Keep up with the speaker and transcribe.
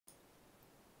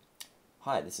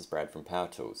Hi, this is Brad from Power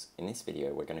Tools. In this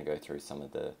video we're going to go through some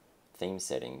of the theme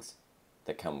settings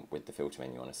that come with the filter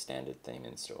menu on a standard theme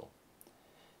install.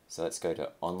 So let's go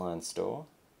to Online Store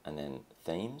and then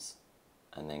Themes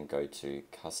and then go to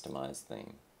Customize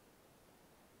Theme.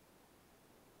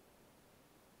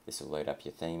 This will load up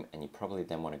your theme and you probably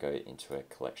then want to go into a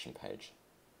collection page.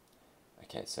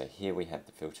 Okay, so here we have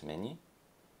the filter menu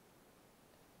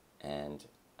and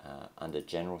under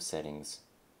General Settings,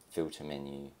 Filter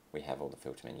Menu, we have all the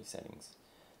filter menu settings.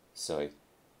 So,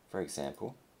 for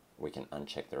example, we can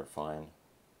uncheck the Refine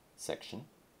section,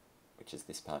 which is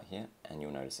this part here, and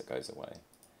you'll notice it goes away.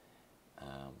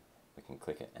 We can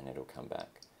click it and it'll come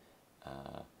back.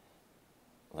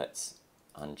 Let's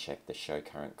uncheck the Show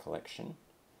Current Collection,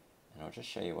 and I'll just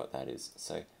show you what that is.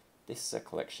 So this is a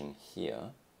collection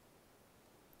here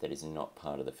that is not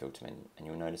part of the filter menu, and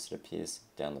you'll notice it appears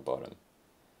down the bottom.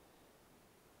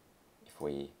 If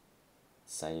we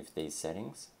save these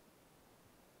settings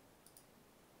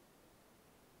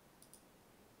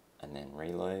and then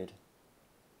reload,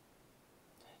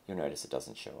 you'll notice it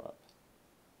doesn't show up.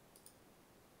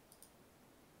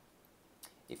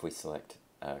 If we select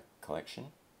a collection,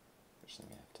 which then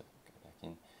we have to go back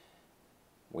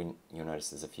in, you'll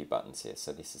notice there's a few buttons here.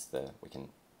 So this is we can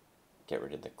get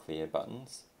rid of the clear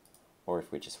buttons, or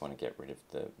if we just want to get rid of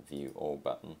the View All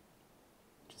button,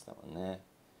 which is that one there,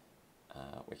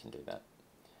 we can do that.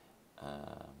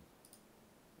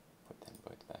 Put them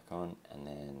both back on, and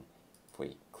then if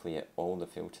we clear all the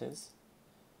filters,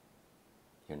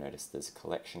 you'll notice there's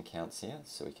collection counts here,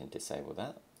 so we can disable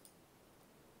that.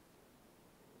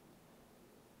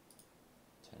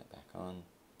 Turn it back on.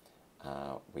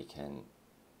 We can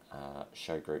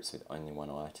show groups with only one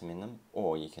item in them,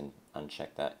 or you can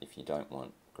uncheck that if you don't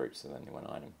want groups with only one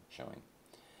item showing.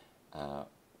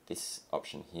 This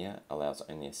option here allows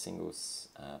only a single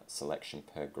selection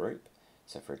per group.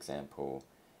 So for example,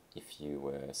 if you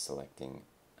were selecting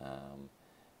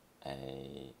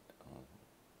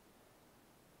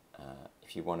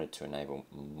if you wanted to enable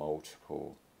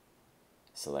multiple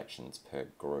selections per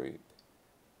group,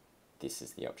 this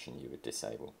is the option you would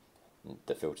disable.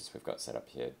 The filters we've got set up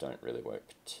here don't really work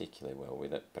particularly well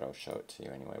with it, but I'll show it to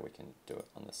you anyway. We can do it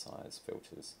on the size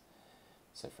filters.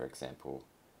 So for example,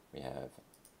 we have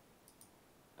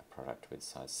a product with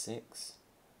size 6,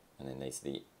 and then these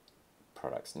are the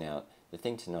products. Now, the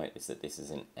thing to note is that this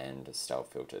is an AND style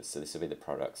filter, so this will be the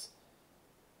products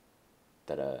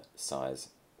that are size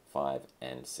 5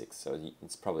 and 6. So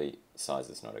it's probably, size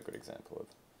is not a good example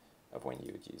of when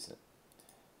you would use it.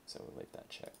 So we'll leave that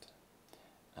checked.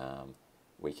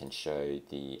 We can show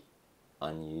the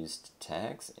unused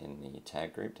tags in the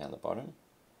tag group down the bottom.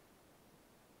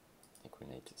 I think we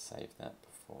need to save that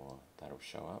before that'll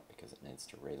show up because it needs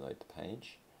to reload the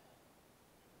page.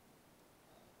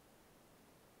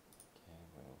 Okay,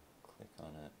 we'll click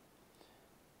on it.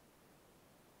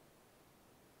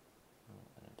 Oh,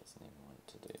 and it doesn't even want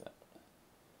to do that.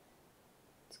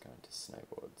 Let's go into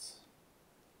snowboards.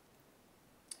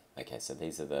 Okay, so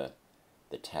these are the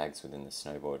tags within the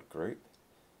snowboard group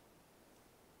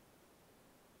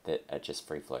that are just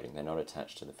free floating. They're not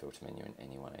attached to the filter menu in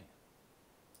any way.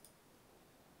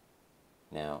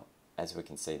 Now, as we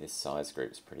can see, this size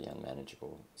group is pretty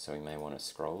unmanageable, so we may want to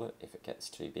scroll it if it gets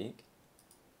too big.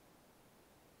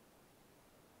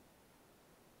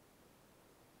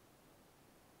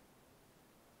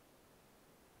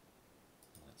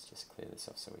 Let's just clear this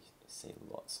off so we can see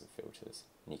lots of filters.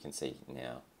 And you can see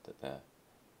now that the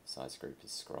size group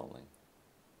is scrolling.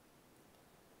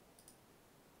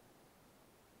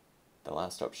 The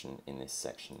last option in this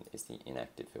section is the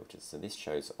inactive filters. So this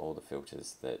shows all the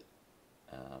filters that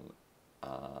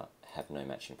have no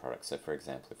matching products. So for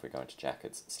example, if we go into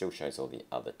jackets, it still shows all the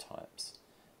other types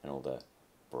and all the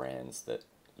brands that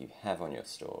you have on your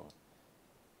store,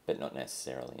 but not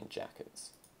necessarily in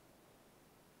jackets.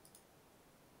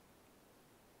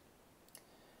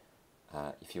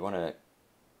 If you want to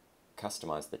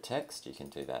customize the text, you can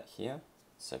do that here.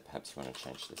 So perhaps you want to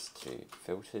change this to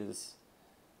filters,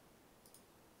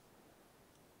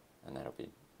 and that'll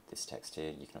be this text here.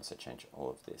 You can also change all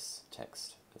of this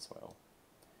text as well.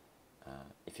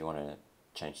 If you want to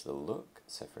change the look,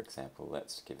 so for example,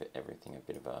 let's give it everything a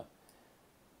bit of a,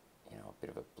 a bit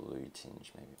of a blue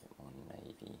tinge, maybe a bit more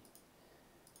navy.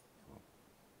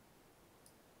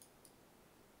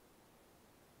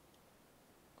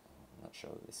 I'm not sure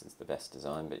that this is the best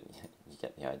design, but you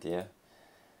get the idea.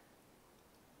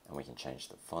 And we can change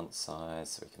the font size,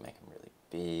 so we can make them really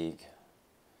big.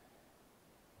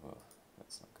 Oh,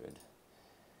 that's not good.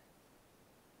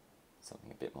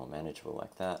 Something a bit more manageable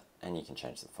like that, and you can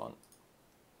change the font.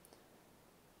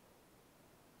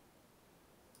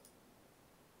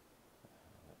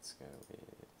 let's go with,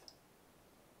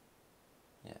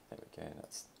 yeah, there we go,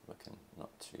 that's looking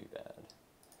not too bad.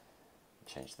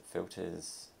 Change the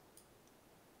filters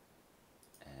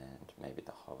and maybe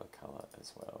the hover color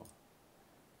as well.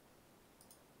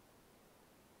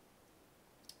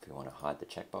 If we want to hide the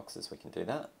checkboxes, we can do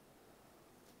that.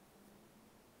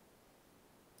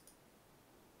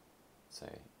 So,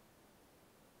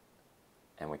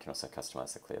 and we can also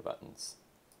customize the clear buttons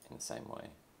in the same way.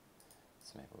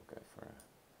 So maybe we'll go for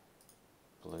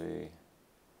a blue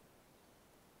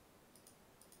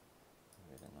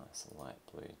with a nice light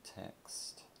blue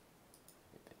text.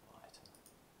 Maybe a bit lighter.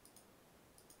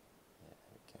 Yeah,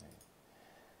 there we go.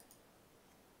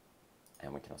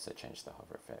 And we can also change the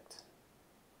hover effect.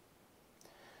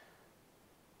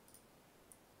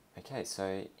 Okay,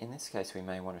 so in this case we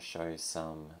may want to show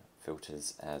some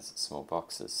filters as small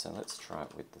boxes, so let's try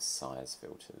it with the size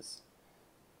filters.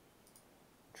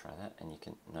 Try that, and you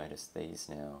can notice these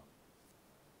now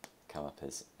come up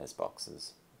as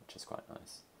boxes, which is quite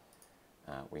nice.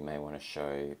 We may want to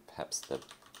show perhaps the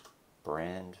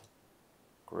brand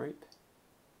group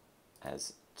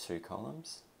as 2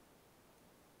 columns.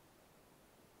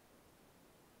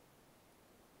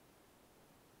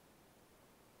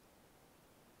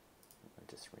 We'll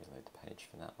just reload the page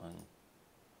for that one.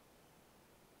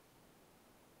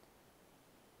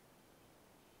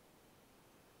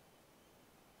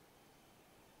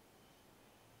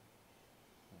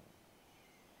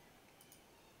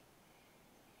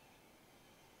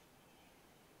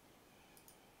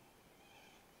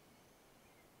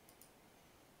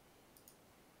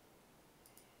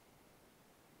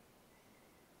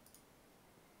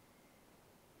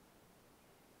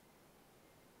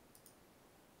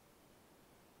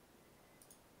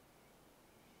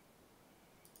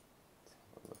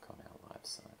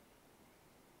 Site.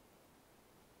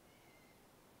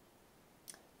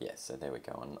 Yeah, so there we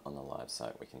go, on the live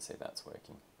site we can see that's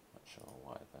working. Not sure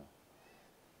why the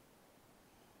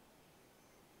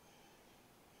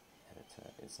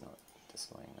editor is not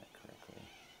displaying that correctly.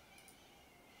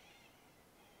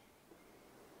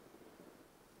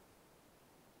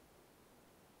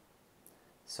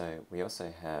 So we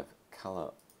also have color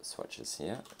swatches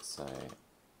here, so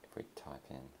if we type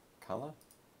in color,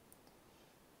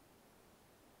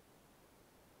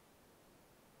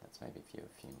 maybe view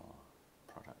a few more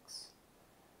products.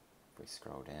 If we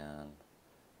scroll down,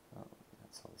 oh,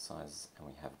 that's all the sizes, and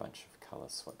we have a bunch of color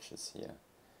swatches here.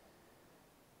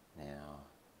 Now,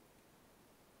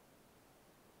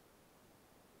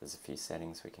 there's a few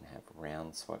settings. We can have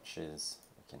round swatches,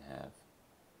 we can have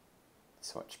the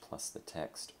swatch plus the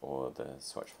text, or the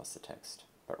swatch plus the text,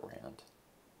 but round.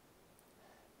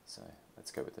 So let's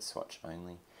go with the swatch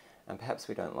only. And perhaps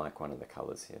we don't like one of the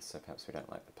colors here, so perhaps we don't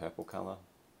like the purple color.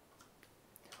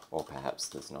 Or perhaps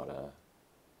there's not a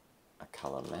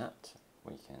color matte.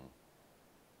 We can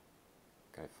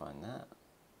go find that.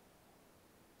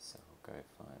 So we'll go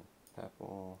find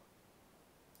purple,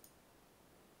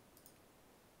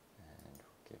 and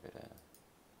we'll give it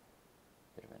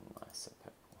a bit of a nicer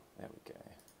purple. There we go.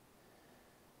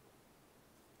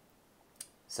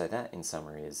 So that, in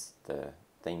summary, is the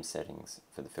theme settings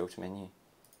for the filter menu.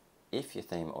 If your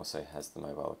theme also has the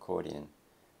mobile accordion,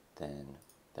 then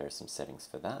there are some settings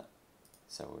for that.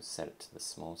 So we'll set it to the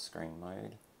small screen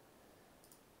mode.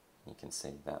 You can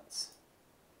see that's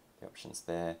the options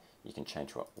there. You can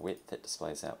change what width it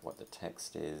displays out, what the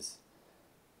text is,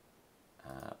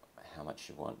 how much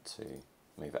you want to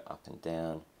move it up and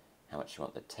down, how much you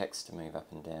want the text to move up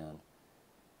and down,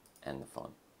 and the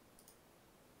font,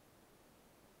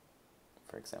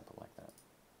 for example, like that.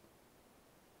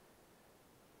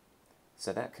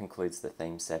 So that concludes the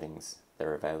theme settings that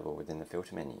are available within the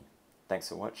filter menu. Thanks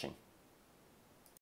for watching.